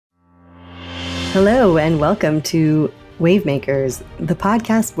Hello and welcome to Wave Makers, the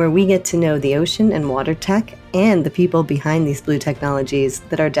podcast where we get to know the ocean and water tech and the people behind these blue technologies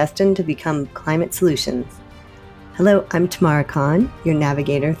that are destined to become climate solutions. Hello, I'm Tamara Khan, your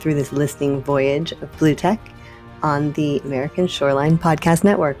navigator through this listening voyage of blue tech on the American Shoreline Podcast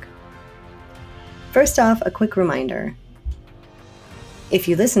Network. First off, a quick reminder. If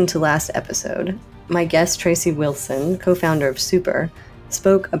you listened to last episode, my guest Tracy Wilson, co-founder of Super,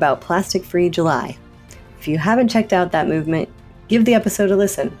 spoke about Plastic-Free July. If you haven't checked out that movement, give the episode a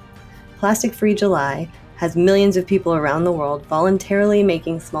listen. Plastic-Free July has millions of people around the world voluntarily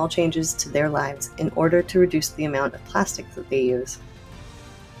making small changes to their lives in order to reduce the amount of plastic that they use.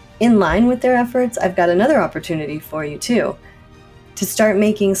 In line with their efforts, I've got another opportunity for you too, to start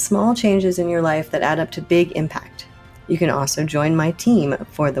making small changes in your life that add up to big impact. You can also join my team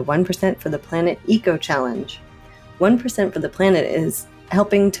for the 1% for the Planet Eco Challenge. 1% for the Planet is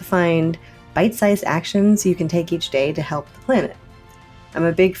helping to find bite-sized actions you can take each day to help the planet. I'm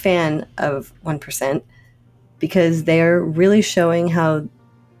a big fan of 1% because they're really showing how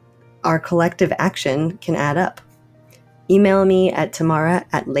our collective action can add up. Email me at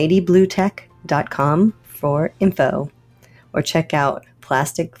tamara@ladybluetech.com for info, or check out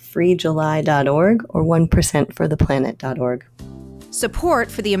plasticfreejuly.org or 1%fortheplanet.org.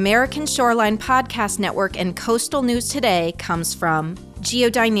 Support for the American Shoreline Podcast Network and Coastal News Today comes from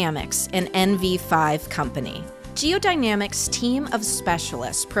Geodynamics, an NV5 company. Geodynamics' team of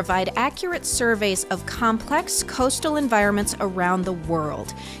specialists provide accurate surveys of complex coastal environments around the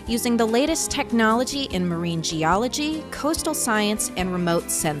world using the latest technology in marine geology, coastal science, and remote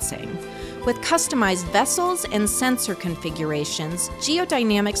sensing. With customized vessels and sensor configurations,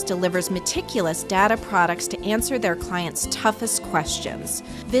 Geodynamics delivers meticulous data products to answer their clients' toughest questions.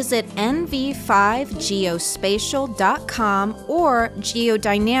 Visit nv5geospatial.com or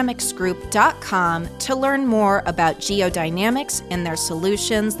geodynamicsgroup.com to learn more about geodynamics and their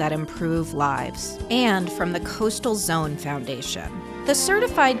solutions that improve lives. And from the Coastal Zone Foundation. The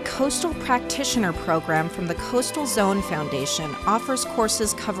Certified Coastal Practitioner Program from the Coastal Zone Foundation offers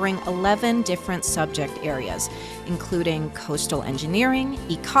courses covering 11 different subject areas, including coastal engineering,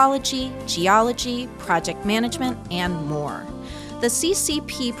 ecology, geology, project management, and more. The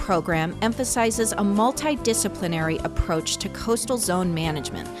CCP program emphasizes a multidisciplinary approach to coastal zone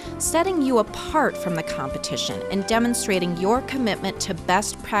management, setting you apart from the competition and demonstrating your commitment to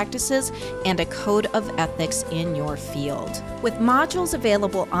best practices and a code of ethics in your field. With modules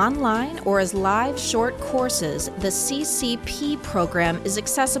available online or as live short courses, the CCP program is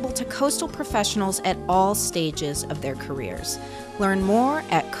accessible to coastal professionals at all stages of their careers. Learn more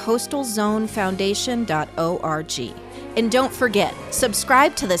at coastalzonefoundation.org. And don't forget,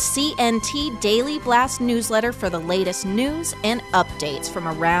 subscribe to the CNT Daily Blast newsletter for the latest news and updates from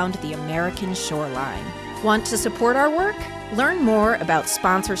around the American shoreline. Want to support our work? Learn more about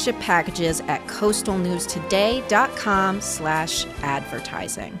sponsorship packages at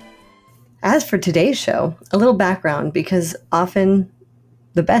coastalnewstoday.com/advertising. As for today's show, a little background because often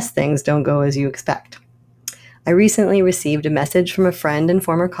the best things don't go as you expect. I recently received a message from a friend and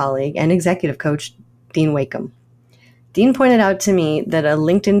former colleague and executive coach, Dean Wakeham. Dean pointed out to me that a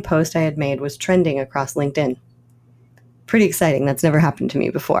LinkedIn post I had made was trending across LinkedIn. Pretty exciting, that's never happened to me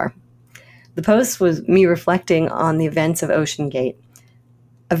before. The post was me reflecting on the events of Ocean Gate,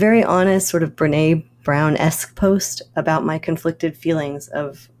 a very honest, sort of Brene Brown-esque post about my conflicted feelings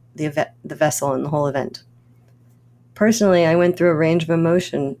of the vessel and the whole event. Personally, I went through a range of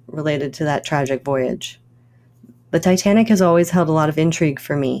emotion related to that tragic voyage. The Titanic has always held a lot of intrigue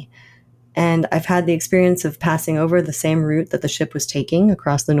for me, and I've had the experience of passing over the same route that the ship was taking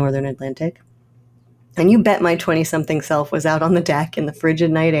across the northern Atlantic. And you bet my 20-something self was out on the deck in the frigid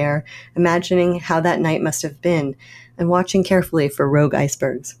night air, imagining how that night must have been, and watching carefully for rogue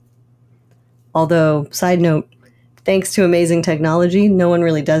icebergs. Although, side note, thanks to amazing technology, no one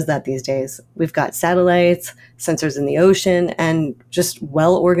really does that these days. We've got satellites, sensors in the ocean, and just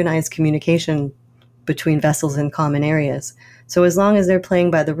well-organized communication between vessels in common areas. So as long as they're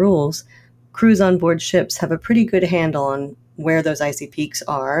playing by the rules, crews on board ships have a pretty good handle on where those icy peaks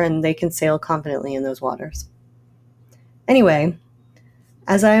are, and they can sail confidently in those waters. Anyway,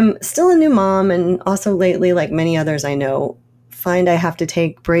 as I'm still a new mom and also lately, like many others I know, find I have to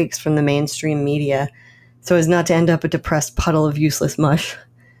take breaks from the mainstream media so as not to end up a depressed puddle of useless mush,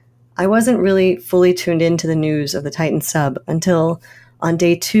 I wasn't really fully tuned into the news of the Titan sub until on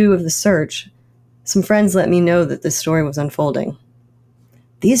day 2 of the search, some friends let me know that this story was unfolding.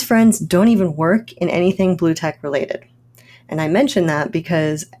 These friends don't even work in anything blue tech related. And I mention that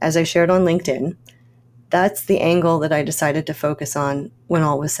because, as I shared on LinkedIn, that's the angle that I decided to focus on when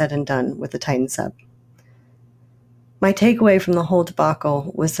all was said and done with the Titan sub. My takeaway from the whole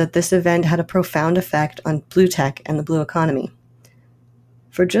debacle was that this event had a profound effect on blue tech and the blue economy.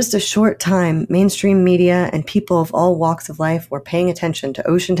 For just a short time, mainstream media and people of all walks of life were paying attention to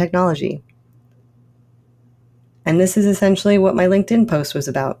ocean technology. And this is essentially what my LinkedIn post was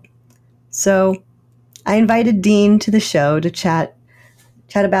about. So I invited Dean to the show to chat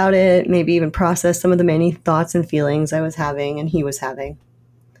about it, maybe even process some of the many thoughts and feelings I was having and he was having.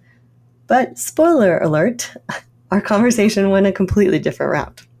 But spoiler alert, our conversation went a completely different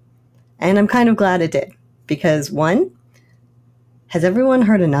route. And I'm kind of glad it did, because one, has everyone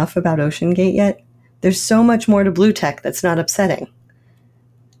heard enough about OceanGate yet? There's so much more to blue tech that's not upsetting.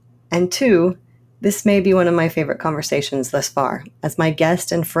 And two, this may be one of my favorite conversations thus far, as my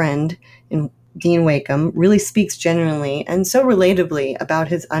guest and friend Dean Wakeham really speaks genuinely and so relatably about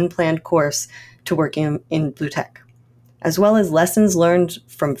his unplanned course to working in blue tech, as well as lessons learned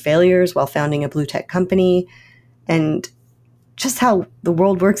from failures while founding a blue tech company, and just how the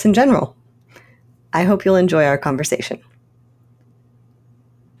world works in general. I hope you'll enjoy our conversation.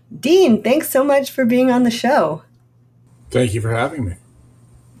 Dean, thanks so much for being on the show. Thank you for having me.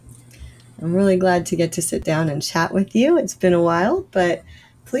 I'm really glad to get to sit down and chat with you. It's been a while, but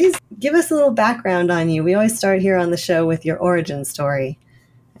please give us a little background on you. We always start here on the show with your origin story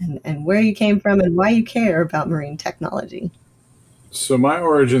and where you came from and why you care about marine technology. So my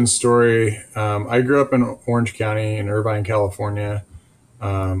origin story, I grew up in Orange County in Irvine, California.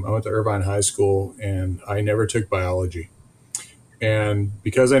 I went to Irvine High School and I never took biology. And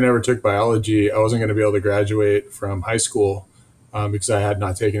because I never took biology, I wasn't going to be able to graduate from high school because I had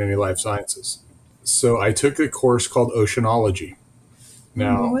not taken any life sciences. So I took a course called oceanology.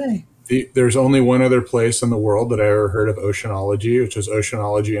 Now, there's only one other place in the world that I ever heard of oceanology, which is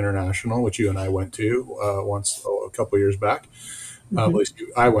Oceanology International, which you and I went to once a couple years back. At least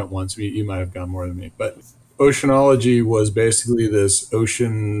I went once. You might have gone more than me. But oceanology was basically this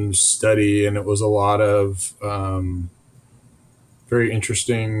ocean study, and it was a lot of very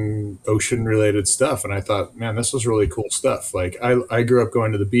interesting ocean-related stuff. And I thought, man, this was really cool stuff. Like I grew up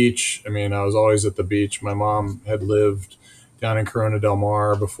going to the beach. I mean, I was always at the beach. My mom had lived down in Corona del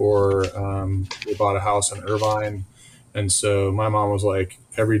Mar before we bought a house in Irvine. And so my mom was like,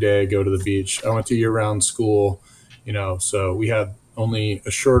 every day go to the beach. I went to year-round school, so we had only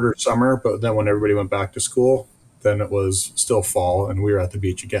a shorter summer, but then when everybody went back to school, then it was still fall and we were at the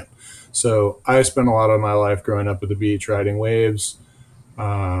beach again. So I spent a lot of my life growing up at the beach, riding waves,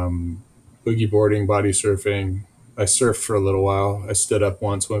 boogie boarding, body surfing. I surfed for a little while. I stood up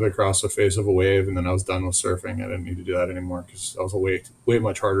once, went across the face of a wave, and then I was done with surfing. I didn't need to do that anymore because that was way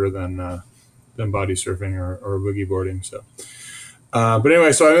much harder than body surfing or boogie boarding. So, but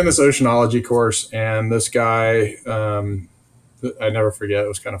anyway, so I'm in this oceanology course, and this guy, I never forget. It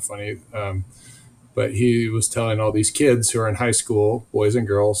was kind of funny. But he was telling all these kids who are in high school, boys and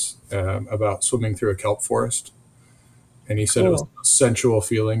girls, about swimming through a kelp forest. And he said It was the most sensual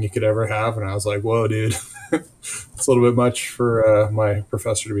feeling you could ever have. And I was like, whoa, dude, it's a little bit much for my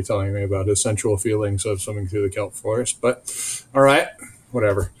professor to be telling me about his sensual feelings of swimming through the kelp forest. But all right,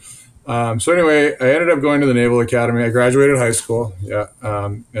 whatever. So anyway, I ended up going to the Naval Academy. I graduated high school.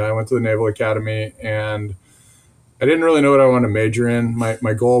 I went to the Naval Academy, and I didn't really know what I wanted to major in.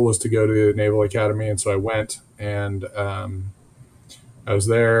 My goal was to go to the Naval Academy, and so I went, and I was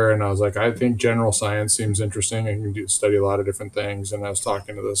there, and I was like, I think general science seems interesting. I can study a lot of different things. And I was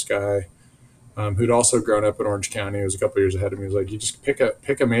talking to this guy who'd also grown up in Orange County. He was a couple of years ahead of me. He was like, you just pick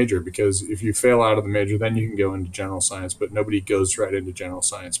a major, because if you fail out of the major, then you can go into general science, but nobody goes right into general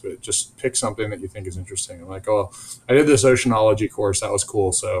science. But just pick something that you think is interesting. I'm like, oh, I did this oceanology course. That was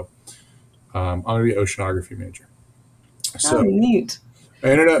cool. So I'm going to be an oceanography major. So neat. I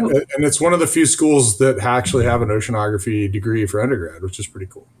ended up, and it's one of the few schools that actually have an oceanography degree for undergrad, which is pretty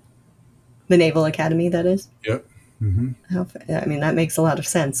cool. The Naval Academy, that is? Yep. I mean, that makes a lot of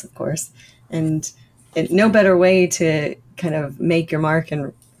sense, of course. And no better way to kind of make your mark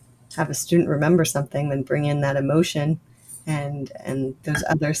and have a student remember something than bring in that emotion and those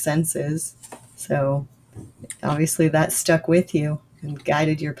other senses. So obviously that stuck with you and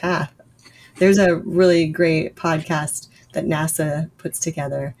guided your path. There's a really great podcast that NASA puts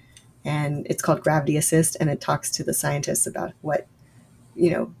together, and it's called Gravity Assist, and it talks to the scientists about what,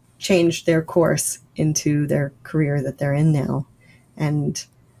 changed their course into their career that they're in now. And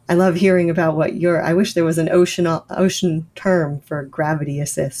I love hearing about I wish there was an ocean term for gravity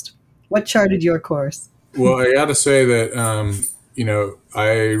assist. What charted your course? Well, I got to say that,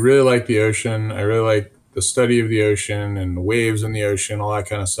 I really like the ocean. I really like the study of the ocean and the waves in the ocean. All that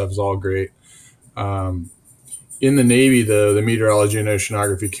kind of stuff is all great. In the Navy, though, the meteorology and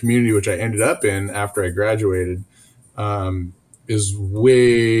oceanography community, which I ended up in after I graduated, is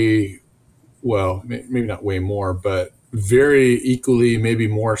maybe not way more, but very equally, maybe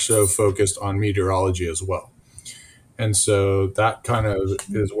more so focused on meteorology as well. And so that kind of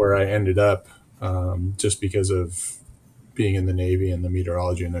is where I ended up, just because of being in the Navy and the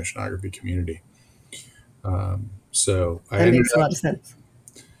meteorology and oceanography community. So I That ended makes a up, lot of sense.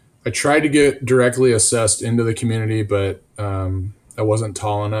 I tried to get directly assessed into the community, but I wasn't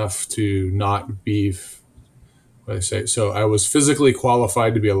tall enough to not be, what I say. So I was physically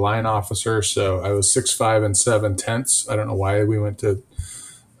qualified to be a line officer. So I was 6'5" and 7/10. I don't know why we went to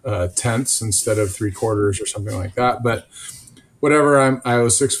tenths instead of 3/4 or something like that, but whatever. I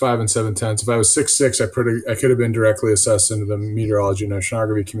was 6'5" and 7/10. If I was 6'6", I could have been directly assessed into the meteorology and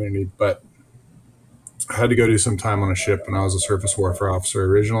oceanography community, but I had to go do some time on a ship when I was a surface warfare officer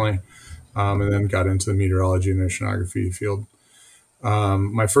originally, and then got into the meteorology and oceanography field.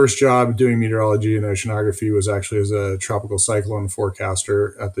 My first job doing meteorology and oceanography was actually as a tropical cyclone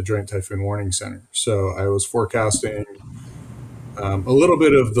forecaster at the Joint Typhoon Warning Center. So I was forecasting a little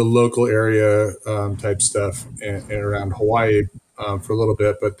bit of the local area type stuff and around Hawaii for a little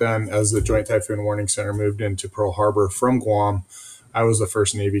bit. But then as the Joint Typhoon Warning Center moved into Pearl Harbor from Guam, I was the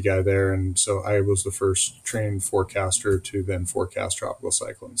first Navy guy there. And so I was the first trained forecaster to then forecast tropical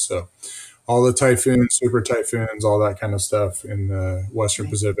cyclones. So all the typhoons, super typhoons, all that kind of stuff in the Western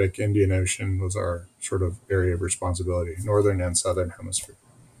Pacific, Indian Ocean was our sort of area of responsibility, Northern and Southern Hemisphere.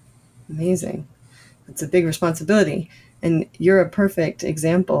 Amazing. It's a big responsibility. And you're a perfect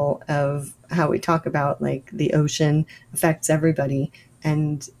example of how we talk about like the ocean affects everybody.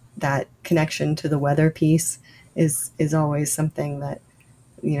 And that connection to the weather piece is always something that,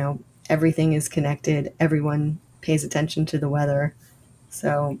 everything is connected. Everyone pays attention to the weather.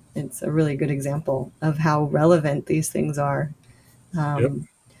 So it's a really good example of how relevant these things are. Yep.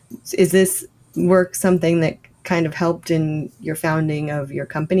 Is this work something that kind of helped in your founding of your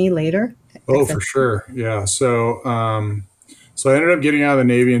company later? Oh, for sure. Yeah. So I ended up getting out of the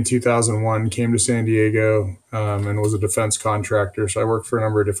Navy in 2001, came to San Diego, and was a defense contractor. So I worked for a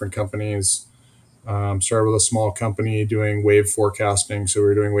number of different companies. Started with a small company doing wave forecasting. So we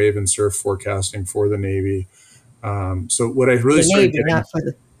were doing wave and surf forecasting for the Navy. So what I really started Navy,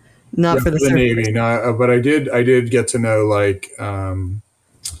 getting, not for the Navy, no, but I did get to know like, so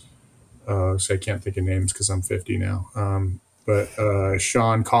I can't think of names because I'm 50 now. But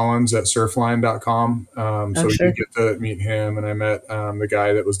Sean Collins at surfline.com. So we did get to meet him, and I met the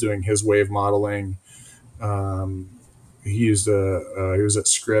guy that was doing his wave modeling. He was at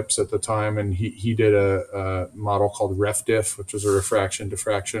Scripps at the time, and he did a model called RefDiff, which was a refraction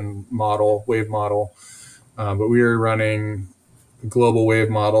diffraction model, wave model. But we were running global wave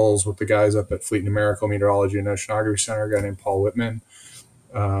models with the guys up at Fleet Numerical Meteorology and Oceanography Center, a guy named Paul Whitman.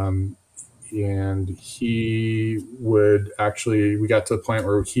 And we got to the point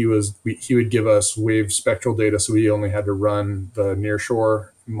where he would give us wave spectral data. So we only had to run the nearshore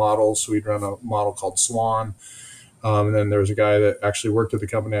models. So we'd run a model called Swan. And then there was a guy that actually worked at the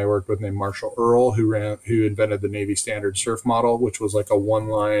company I worked with named Marshall Earl, who invented the Navy Standard Surf Model, which was like a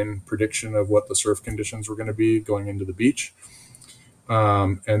one-line prediction of what the surf conditions were going to be going into the beach.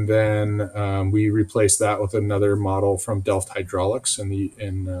 And then we replaced that with another model from Delft Hydraulics in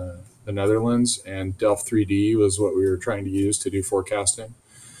the Netherlands, and Delft 3D was what we were trying to use to do forecasting.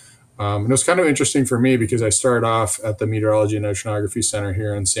 And it was kind of interesting for me because I started off at the Meteorology and Oceanography Center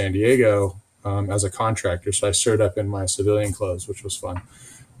here in San Diego as a contractor. So I showed up in my civilian clothes, which was fun.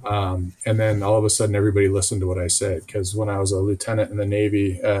 And then all of a sudden everybody listened to what I said, because when I was a lieutenant in the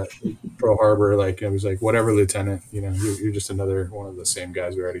Navy at Pearl Harbor, like it was like, whatever, lieutenant, you're just another one of the same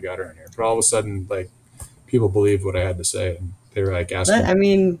guys we already got around here. But all of a sudden, like, people believed what I had to say, and they were like asking. But, I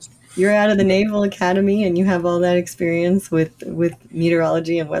mean, you're out of the Naval Academy and you have all that experience with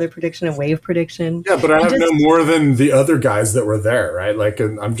meteorology and weather prediction and wave prediction. Yeah, but I have no more than the other guys that were there, right? Like,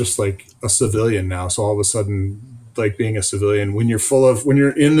 and I'm just like a civilian now. So all of a sudden, like being a civilian, when you're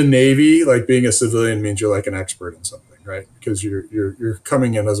in the Navy, like being a civilian means you're like an expert in something, right? Because you're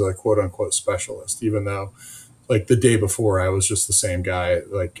coming in as a quote unquote specialist, even though like the day before I was just the same guy.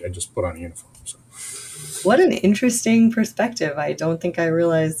 Like I just put on a uniform. So. What an interesting perspective. I don't think I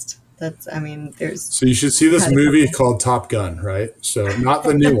realized there's. So you should see this movie called Top Gun, right? So not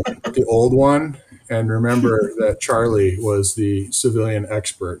the new one, but the old one. And remember that Charlie was the civilian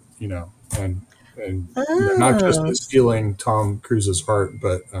expert, and not just stealing Tom Cruise's heart,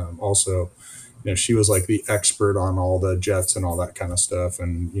 but also, she was like the expert on all the jets and all that kind of stuff,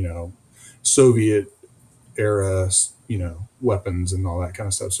 and Soviet era, weapons and all that kind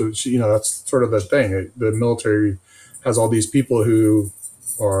of stuff. So, that's sort of the thing. The military has all these people who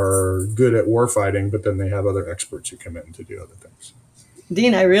are good at warfighting, but then they have other experts who come in to do other things.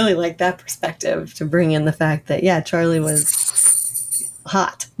 Dean, I really like that perspective, to bring in the fact that, yeah, Charlie was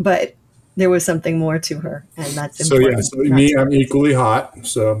hot, but there was something more to her, and that's important. So me, I'm equally hot.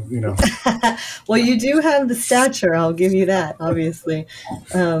 So, Well, you do have the stature, I'll give you that, obviously.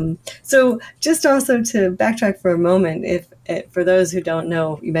 So just also to backtrack for a moment, for those who don't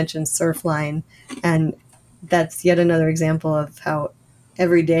know, you mentioned Surfline, and that's yet another example of how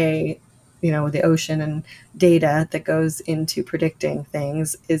every day, the ocean and data that goes into predicting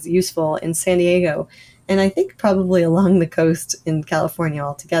things is useful in San Diego. And I think probably along the coast in California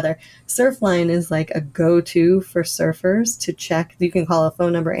altogether. Surfline is like a go-to for surfers to check. You can call a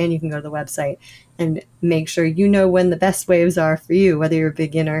phone number and you can go to the website and make sure you know when the best waves are for you, whether you're a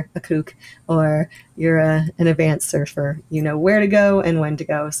beginner, a kook, or you're an advanced surfer. You know where to go and when to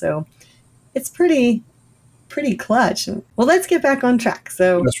go. So it's pretty clutch. Well, let's get back on track.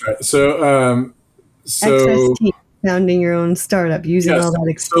 So that's right. So XST, founding your own startup, using all that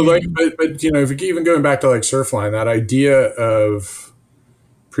experience. So but if you even going back to like Surfline, that idea of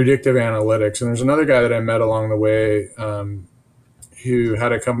predictive analytics, and there's another guy that I met along the way who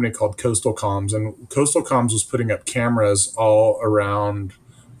had a company called Coastal Comms, and Coastal Comms was putting up cameras all around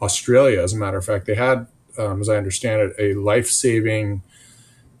Australia. As a matter of fact, they had, as I understand it, a life-saving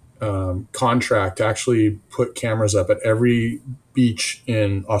contract to actually put cameras up at every beach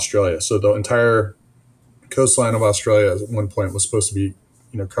in Australia. So the entire coastline of Australia at one point was supposed to be,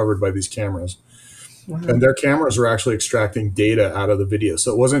 covered by these cameras. Wow. And their cameras were actually extracting data out of the video.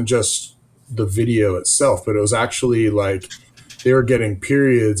 So it wasn't just the video itself, but it was actually like they were getting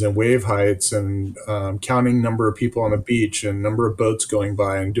periods and wave heights and counting number of people on the beach and number of boats going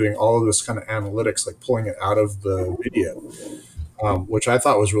by and doing all of this kind of analytics, like pulling it out of the video, which I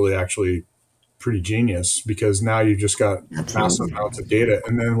thought was really actually pretty genius, because now you've just got massive amounts of data.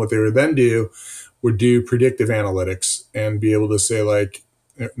 And then what they would then do would do predictive analytics and be able to say, like,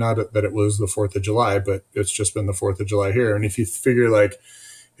 not that it was the 4th of July, but it's just been the 4th of July here. And if you figure, like,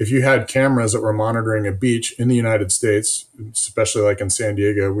 if you had cameras that were monitoring a beach in the United States, especially like in San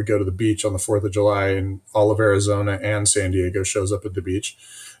Diego, we go to the beach on the 4th of July and all of Arizona and San Diego shows up at the beach.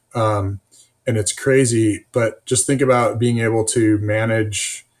 And it's crazy, but just think about being able to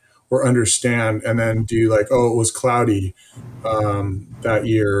manage or understand and then do like, oh, it was cloudy that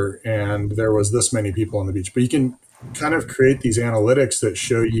year and there was this many people on the beach. But you can kind of create these analytics that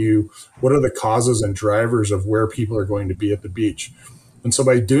show you what are the causes and drivers of where people are going to be at the beach. And so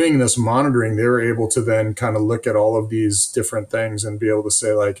by doing this monitoring, they were able to then kind of look at all of these different things and be able to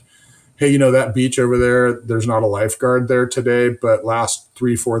say, like, hey, that beach over there, there's not a lifeguard there today, but last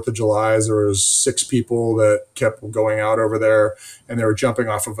 4th of July, there was 6 people that kept going out over there and they were jumping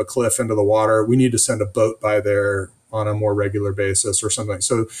off of a cliff into the water. We need to send a boat by there on a more regular basis or something.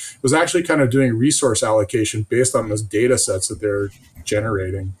 So it was actually kind of doing resource allocation based on those data sets that they're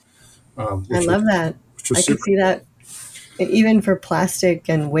generating. I love that. I can see that. Even for plastic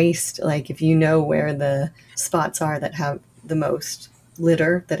and waste, like if you know where the spots are that have the most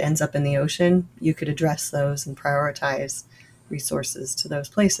litter that ends up in the ocean, you could address those and prioritize resources to those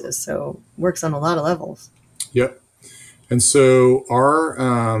places. So it works on a lot of levels. Yep. And so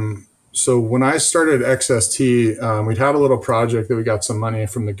so when I started XST, we'd had a little project that we got some money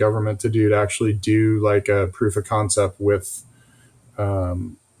from the government to do, to actually do like a proof of concept with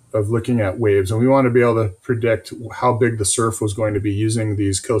of looking at waves. And we wanted to be able to predict how big the surf was going to be using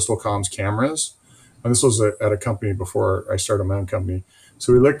these Coastal Comms cameras. And this was at a company before I started my own company.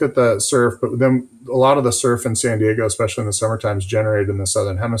 So we looked at the surf, but then a lot of the surf in San Diego, especially in the summertime, is generated in the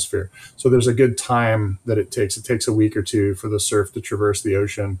Southern Hemisphere. So there's a good time that it takes. It takes a week or two for the surf to traverse the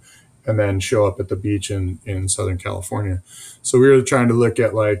ocean and then show up at the beach in Southern California. So we were trying to look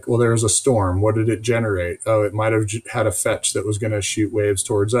at, like, well, there was a storm. What did it generate? Oh, it might have had a fetch that was going to shoot waves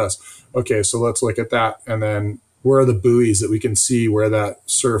towards us. Okay, so let's look at that. And then where are the buoys that we can see where that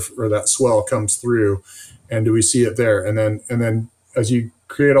surf or that swell comes through? And do we see it there? And then as you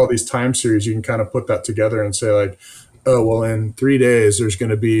create all these time series, you can kind of put that together and say, like, oh, well, in 3 days, there's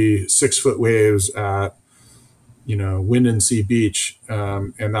going to be 6-foot waves at, Wind and Sea Beach.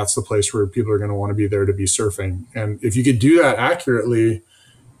 And that's the place where people are going to want to be there to be surfing. And if you could do that accurately,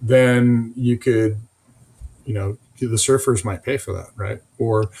 then you could, the surfers might pay for that, right?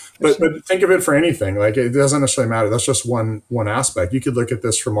 But think of it for anything. Like, it doesn't necessarily matter. That's just one aspect. You could look at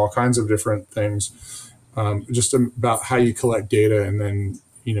this from all kinds of different things, just about how you collect data and then,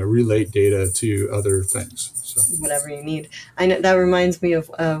 relate data to other things. So whatever you need. I know that reminds me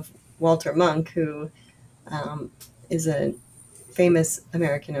of Walter Monk, who is a famous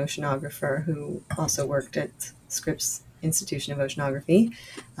American oceanographer who also worked at Scripps Institution of Oceanography,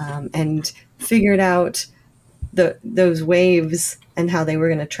 and figured out those waves and how they were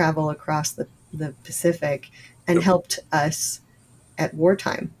going to travel across the Pacific, and helped us at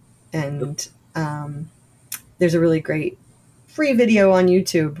wartime. And there's a really great free video on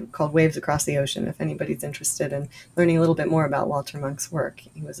YouTube called Waves Across the Ocean if anybody's interested in learning a little bit more about Walter Monk's work.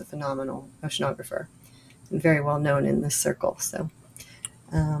 He was a phenomenal oceanographer and very well known in this circle. So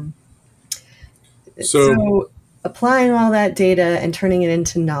applying all that data and turning it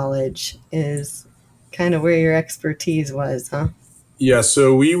into knowledge is kind of where your expertise was, huh? Yeah,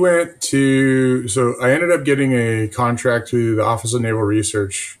 so I ended up getting a contract through the Office of Naval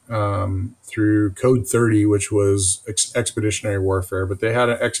Research through Code 30, which was expeditionary warfare, but they had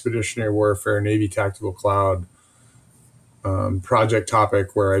an expeditionary warfare Navy tactical cloud project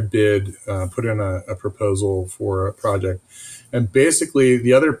topic where I put in a proposal for a project. And basically,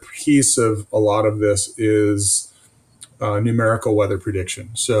 the other piece of a lot of this is numerical weather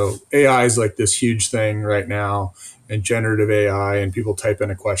prediction. So AI is like this huge thing right now, and generative AI, and people type in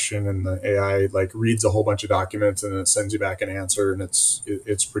a question and the AI like reads a whole bunch of documents and then it sends you back an answer, and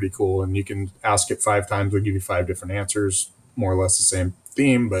it's pretty cool. And you can ask it 5 times, it'll give you 5 different answers, more or less the same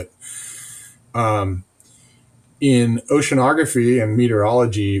theme. But in oceanography and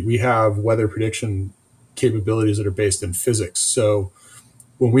meteorology, we have weather prediction capabilities that are based in physics. So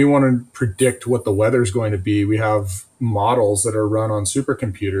when we want to predict what the weather is going to be, we have models that are run on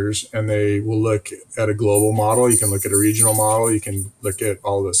supercomputers, and they will look at a global model. You can look at a regional model. You can look at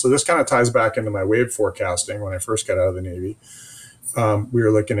all of this. So this kind of ties back into my wave forecasting. When I first got out of the Navy, we were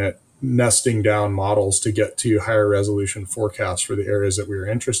looking at nesting down models to get to higher resolution forecasts for the areas that we were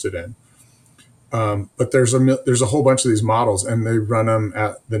interested in. But there's a whole bunch of these models, and they run them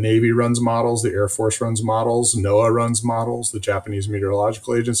at the Navy runs models, the Air Force runs models, NOAA runs models, the Japanese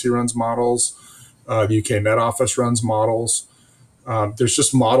Meteorological Agency runs models, the UK Met Office runs models. There's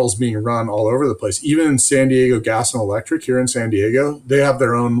just models being run all over the place. Even in San Diego Gas and Electric here in San Diego, they have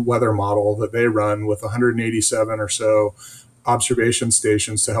their own weather model that they run with 187 or so observation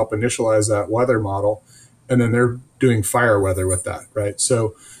stations to help initialize that weather model. And then they're doing fire weather with that, right?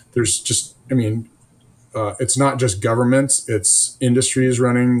 So there's just, it's not just governments, it's industries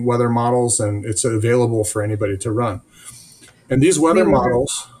running weather models, and it's available for anybody to run. And these weather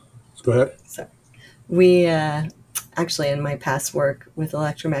models, go ahead. So we actually, in my past work with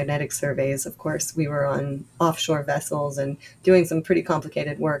electromagnetic surveys, of course, we were on offshore vessels and doing some pretty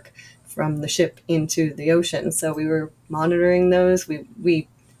complicated work from the ship into the ocean. So we were monitoring those. We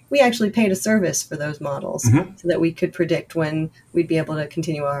actually paid a service for those models so that we could predict when we'd be able to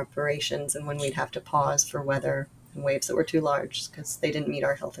continue our operations and when we'd have to pause for weather and waves that were too large because they didn't meet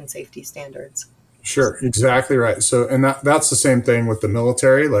our health and safety standards. Sure, exactly right. So, and that's the same thing with the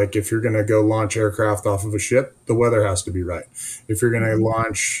military. Like if you're going to go launch aircraft off of a ship, the weather has to be right. If you're going to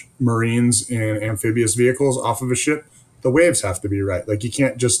launch Marines in amphibious vehicles off of a ship, the waves have to be right. Like you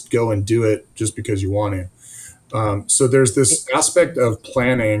can't just go and do it just because you want to. So there's this aspect of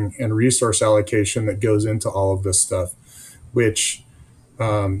planning and resource allocation that goes into all of this stuff, which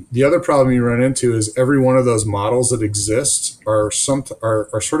the other problem you run into is every one of those models that exist are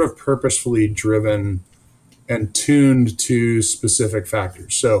sort of purposefully driven and tuned to specific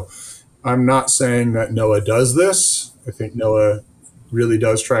factors. So I'm not saying that NOAA does this. I think NOAA really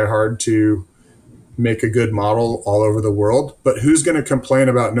does try hard to make a good model all over the world, but who's going to complain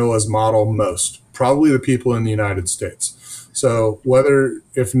about NOAA's model most? Probably the people in the United States. So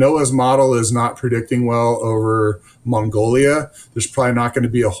if NOAA's model is not predicting well over Mongolia, there's probably not going to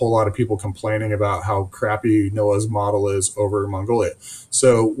be a whole lot of people complaining about how crappy NOAA's model is over Mongolia.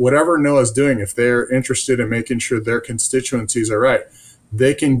 So whatever NOAA's doing, if they're interested in making sure their constituencies are right,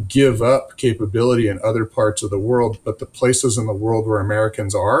 they can give up capability in other parts of the world, but the places in the world where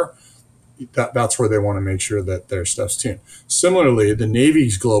Americans are, that's where they want to make sure that their stuff's tuned. Similarly, the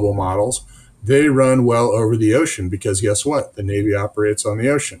Navy's global models, they run well over the ocean because guess what? The Navy operates on the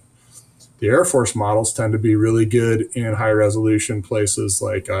ocean. The Air Force models tend to be really good in high resolution places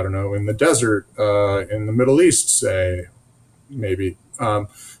like, I don't know, in the desert, in the Middle East, say, maybe.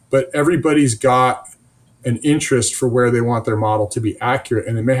 But everybody's got an interest for where they want their model to be accurate,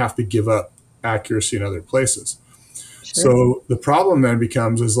 and they may have to give up accuracy in other places. Sure. So the problem then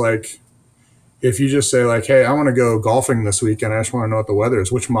becomes is like, if you just say like, hey, I want to go golfing this weekend, I just want to know what the weather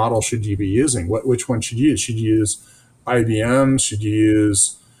is, which model should you be using? Which one should you use? Should you use IBM? Should you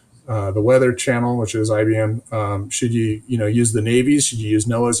use the Weather Channel, which is IBM? Should you use the Navy's? Should you use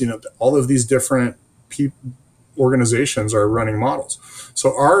NOAA's? All of these different organizations are running models.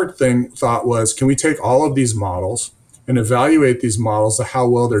 So our thought was, can we take all of these models and evaluate these models to how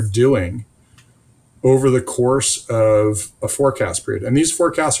well they're doing over the course of a forecast period? And these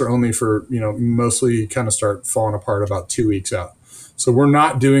forecasts are only for, mostly kind of start falling apart about 2 weeks out. So we're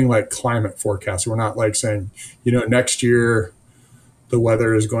not doing like climate forecasts. We're not like saying, next year the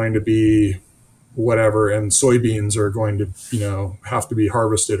weather is going to be whatever, and soybeans are going to, have to be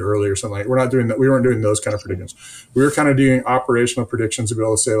harvested early or something like that. We're not doing that. We weren't doing those kind of predictions. We were kind of doing operational predictions to be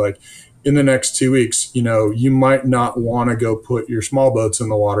able to say, like, in the next 2 weeks, you might not want to go put your small boats in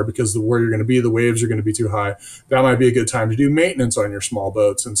the water because where you're going to be, the waves are going to be too high. That might be a good time to do maintenance on your small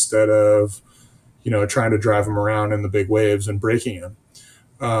boats instead of, trying to drive them around in the big waves and breaking them.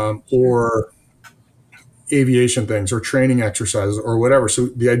 Or aviation things or training exercises or whatever. So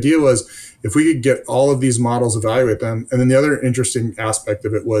the idea was, if we could get all of these models, evaluate them. And then the other interesting aspect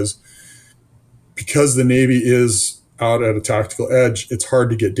of it was, because the Navy is out at a tactical edge, it's hard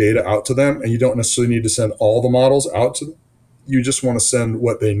to get data out to them. And you don't necessarily need to send all the models out to them. You just want to send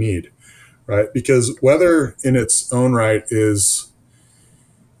what they need, right? Because weather in its own right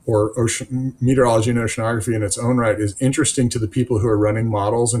or meteorology and oceanography in its own right is interesting to the people who are running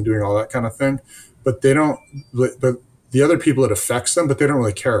models and doing all that kind of thing. But the other people it affects them, but they don't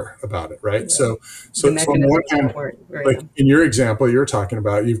really care about it, right? Yeah. So on one hand, like in your example you're talking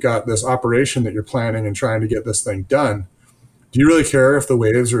about, you've got this operation that you're planning and trying to get this thing done. Do you really care if the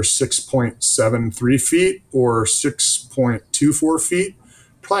waves are 6.73 feet or 6.24 feet?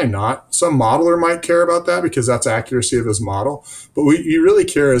 Probably not. Some modeler might care about that because that's accuracy of his model. But what you really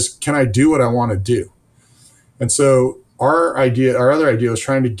care is, can I do what I want to do? And so our other idea was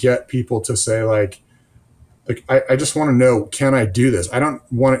trying to get people to say, like I just want to know, can I do this? I don't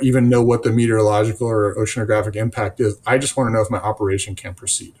want to even know what the meteorological or oceanographic impact is. I just want to know if my operation can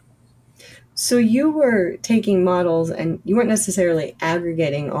proceed. So you were taking models and you weren't necessarily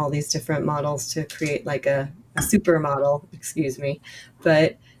aggregating all these different models to create like a super model,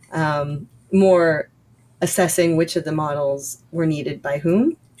 but more assessing which of the models were needed by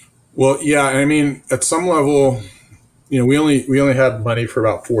whom? Well, yeah, I mean, at some level, we only had money for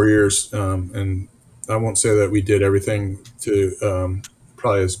about 4 years, and I won't say that we did everything to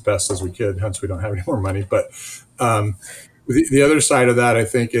probably as best as we could, hence we don't have any more money. But the other side of that, I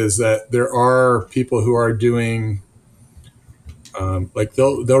think, is that there are people who are doing like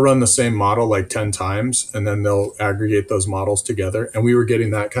they'll run the same model like 10 times, and then they'll aggregate those models together. And we were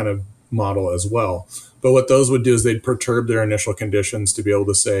getting that kind of model as well. But what those would do is they'd perturb their initial conditions to be able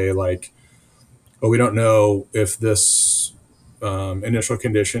to say, like, oh, we don't know if this initial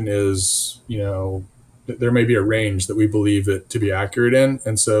condition is, there may be a range that we believe it to be accurate in.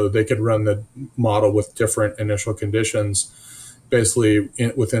 And so they could run the model with different initial conditions, basically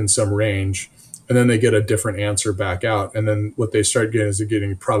within some range. And then they get a different answer back out. And then what they start getting is they're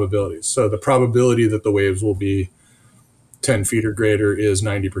getting probabilities. So the probability that the waves will be 10 feet or greater is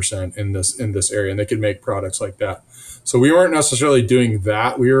 90% in this area. And they could make products like that. So we weren't necessarily doing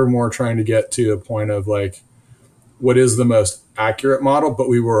that. We were more trying to get to a point of, like, what is the most accurate model, but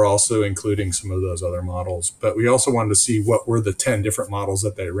we were also including some of those other models. But we also wanted to see what were the 10 different models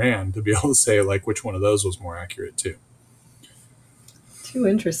that they ran to be able to say, like, which one of those was more accurate too. Too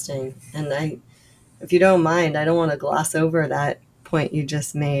interesting. And if you don't mind, I don't want to gloss over that point you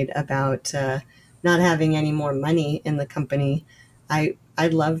just made about not having any more money in the company.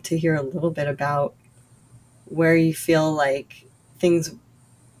 I'd love to hear a little bit about where you feel like things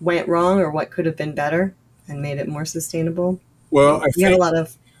went wrong or what could have been better and made it more sustainable. Well, we have a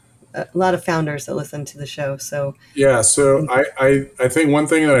lot of founders that listen to the show. So yeah, so I think one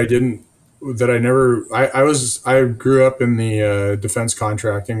thing that I grew up in the defense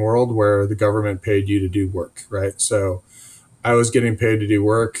contracting world where the government paid you to do work, right? So I was getting paid to do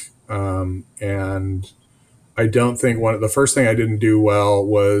work, and I don't think the first thing I didn't do well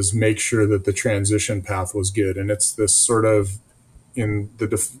was make sure that the transition path was good. And it's this sort of, in the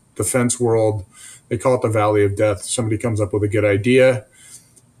defense world, they call it the valley of death. Somebody comes up with a good idea,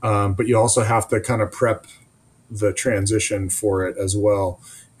 but you also have to kind of prep the transition for it as well.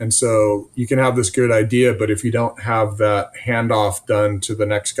 And so you can have this good idea, but if you don't have that handoff done to the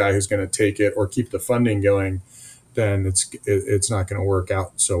next guy who's going to take it or keep the funding going, then it's not going to work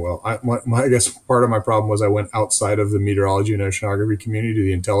out so well. I guess part of my problem was I went outside of the meteorology and oceanography community to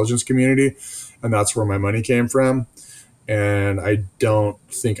the intelligence community, and that's where my money came from. And I don't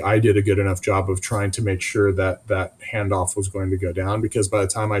think I did a good enough job of trying to make sure that that handoff was going to go down, because by the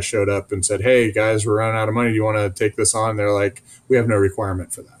time I showed up and said, hey, guys, we're running out of money, do you want to take this on? They're like, we have no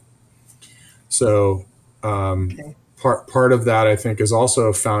requirement for that. So part of that, I think, is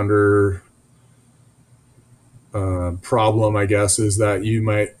also founder problem, I guess, is that you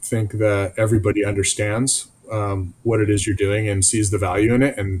might think that everybody understands what it is you're doing and sees the value in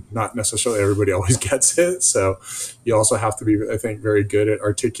it, and not necessarily everybody always gets it. So you also have to be, I think, very good at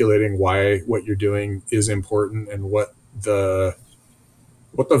articulating why what you're doing is important and the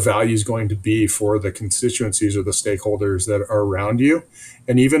what the value is going to be for the constituencies or the stakeholders that are around you,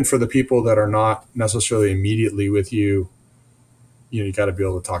 and even for the people that are not necessarily immediately with you. You got to be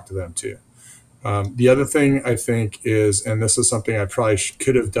able to talk to them too. The other thing I think is, and this is something I probably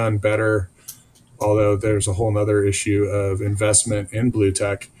could have done better, although there's a whole other issue of investment in blue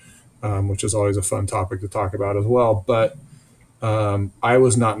tech, which is always a fun topic to talk about as well. But I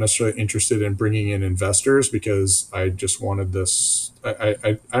was not necessarily interested in bringing in investors because I just wanted this.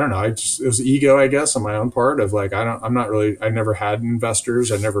 I don't know. It was ego, I guess, on my own part of like, I never had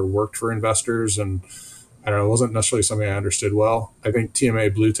investors. I never worked for investors. And I don't know, it wasn't necessarily something I understood well. I think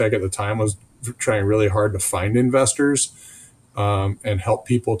TMA Blue Tech at the time was trying really hard to find investors and help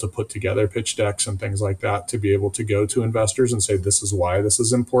people to put together pitch decks and things like that to be able to go to investors and say, this is why this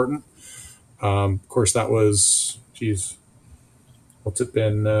is important. Of course, that was, what's it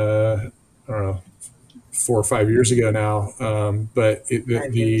been? I don't know, 4 or 5 years ago now. But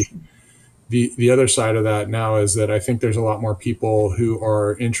the other side of that now is that I think there's a lot more people who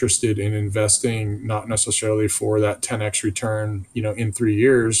are interested in investing, not necessarily for that 10x return, in 3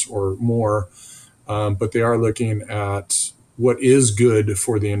 years or more, but they are looking at what is good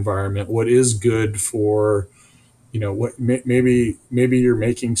for the environment, what is good for, what maybe you're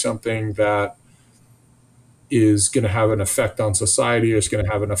making something that is going to have an effect on society, or it's going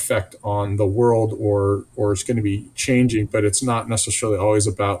to have an effect on the world, or it's going to be changing, but it's not necessarily always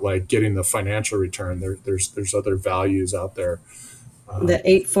about like getting the financial return. There's other values out there. The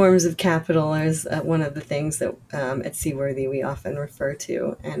 8 forms of capital is one of the things that at Seaworthy we often refer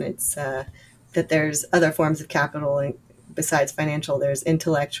to, and it's that there's other forms of capital besides financial. There's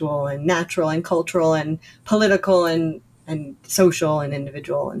intellectual and natural and cultural and political and social and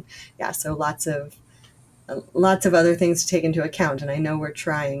individual, and so lots of other things to take into account. And I know we're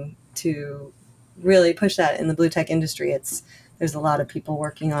trying to really push that in the blue tech industry. There's a lot of people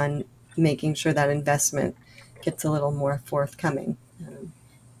working on making sure that investment gets a little more forthcoming.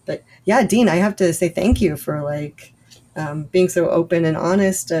 But yeah, Dean, I have to say thank you for being so open and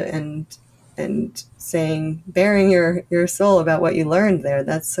honest and bearing your soul about what you learned there.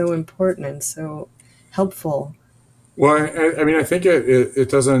 That's so important and so helpful. Well, I mean, I think it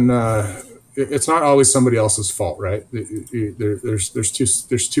doesn't. It's not always somebody else's fault, right?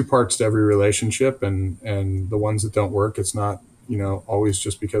 There's two parts to every relationship, and the ones that don't work, it's not always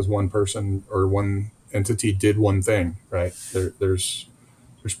just because one person or one entity did one thing, right? There's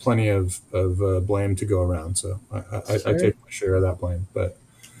plenty of blame to go around, so I take my share of that blame. But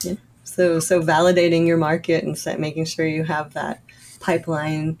yeah. So validating your market and making sure you have that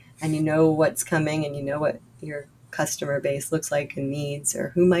pipeline, and you know what's coming, and you know what your customer base looks like and needs, or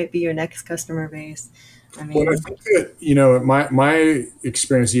who might be your next customer base. I mean, well, I think that my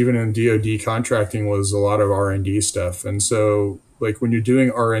experience even in DoD contracting was a lot of R&D stuff, and so like when you're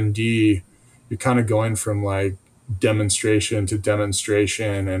doing R&D, you're kind of going from like demonstration to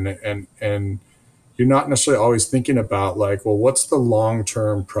demonstration, and you're not necessarily always thinking about like, well, what's the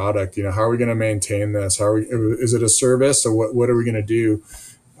long-term product? How are we going to maintain this? Is it a service, or what are we going to do?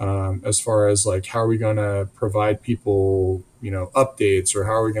 As far as like, how are we going to provide people, updates, or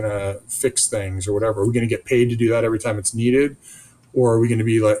how are we going to fix things or whatever? Are we going to get paid to do that every time it's needed? Or are we going to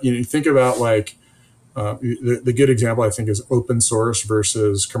be like, think about like, the good example I think is open source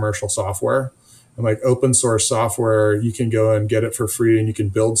versus commercial software. And like open source software, you can go and get it for free and you can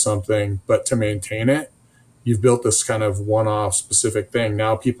build something, but to maintain it, you've built this kind of one-off specific thing.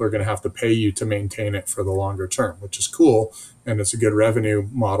 Now people are going to have to pay you to maintain it for the longer term, which is cool. And it's a good revenue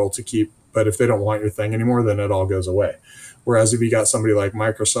model to keep. But if they don't want your thing anymore, then it all goes away. Whereas if you got somebody like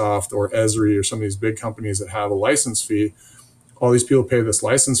Microsoft or Esri or some of these big companies that have a license fee, all these people pay this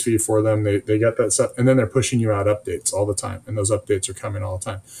license fee for them. They get that stuff, and then they're pushing you out updates all the time. And those updates are coming all the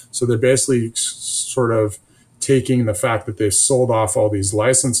time. So they're basically sort of taking the fact that they've sold off all these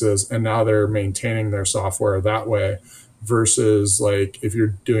licenses and now they're maintaining their software that way, versus like if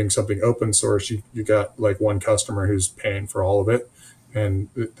you're doing something open source, you got like one customer who's paying for all of it, and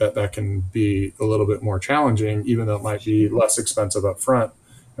that can be a little bit more challenging. Even though it might be less expensive up front,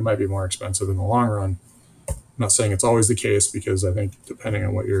 it might be more expensive in the long run. I'm not saying it's always the case, because I think depending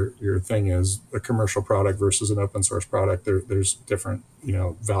on what your thing is, a commercial product versus an open source product, there's different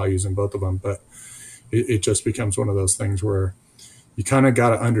values in both of them. But it just becomes one of those things where you kind of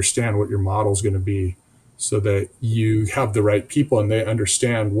got to understand what your model is going to be, so that you have the right people and they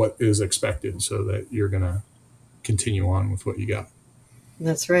understand what is expected, so that you're going to continue on with what you got.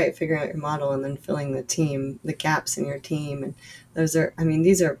 That's right. Figuring out your model and then filling the gaps in your team. And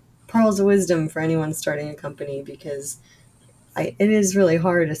these are pearls of wisdom for anyone starting a company, because it is really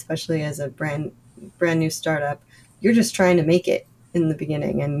hard, especially as a brand new startup. You're just trying to make it in the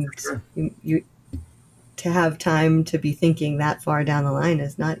beginning, and Sure. you to have time to be thinking that far down the line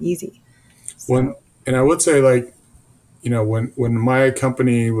is not easy. So. And I would say, like, when my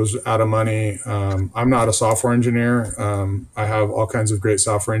company was out of money, I'm not a software engineer. I have all kinds of great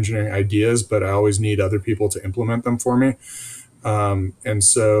software engineering ideas, but I always need other people to implement them for me. And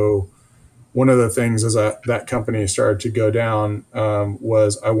so one of the things as that company started to go down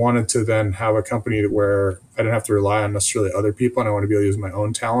was I wanted to then have a company where I didn't have to rely on necessarily other people, and I want to be able to use my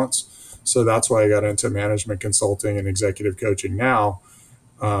own talents. So that's why I got into management consulting and executive coaching now.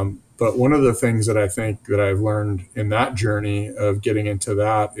 But one of the things that I think that I've learned in that journey of getting into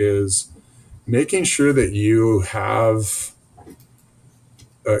that is making sure that you have,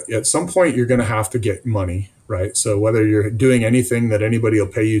 at some point, you're going to have to get money, right? So whether you're doing anything that anybody will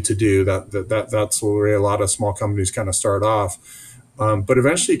pay you to do, that's where a lot of small companies kind of start off. But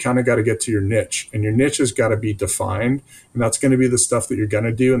eventually you kind of got to get to your niche, and your niche has got to be defined. And that's going to be the stuff that you're going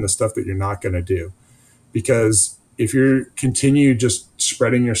to do and the stuff that you're not going to do. Because if you continue just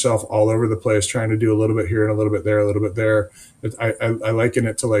spreading yourself all over the place, trying to do a little bit here and a little bit there, a little bit there, I liken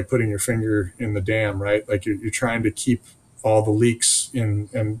it to like putting your finger in the dam, right? Like you're trying to keep all the leaks in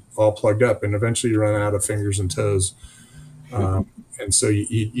and all plugged up, and eventually you run out of fingers and toes. And so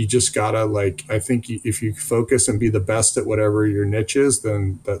you just gotta, like, I think if you focus and be the best at whatever your niche is,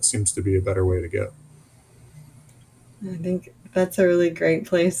 then that seems to be a better way to go. I think that's a really great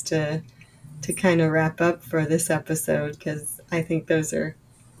place to kind of wrap up for this episode, because I think those are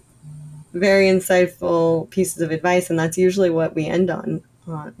very insightful pieces of advice, and that's usually what we end on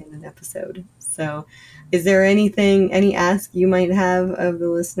in an episode. So is there any ask you might have of the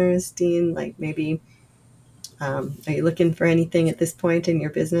listeners, Dean? Like maybe, are you looking for anything at this point in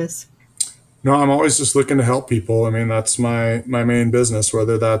your business? No, I'm always just looking to help people. I mean, that's my main business,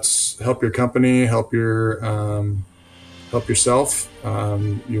 whether that's help your company, help yourself.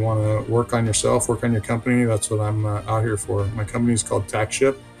 You want to work on yourself, work on your company. That's what I'm out here for. My company is called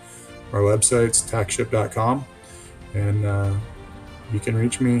TaxShip. Our website's taxship.com, and you can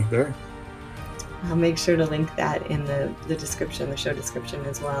reach me there. I'll make sure to link that in the description, the show description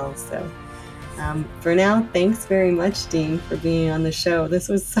as well. So for now, thanks very much, Dean, for being on the show. This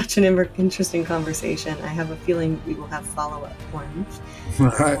was such an interesting conversation. I have a feeling we will have follow-up ones. All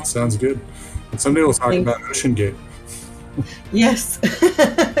right, sounds good. And someday we'll talk about OceanGate. Yes,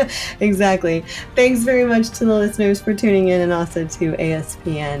 exactly. Thanks very much to the listeners for tuning in, and also to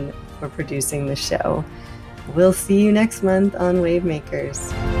ASPN for producing the show. We'll see you next month on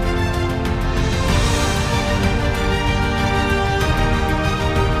Wavemakers.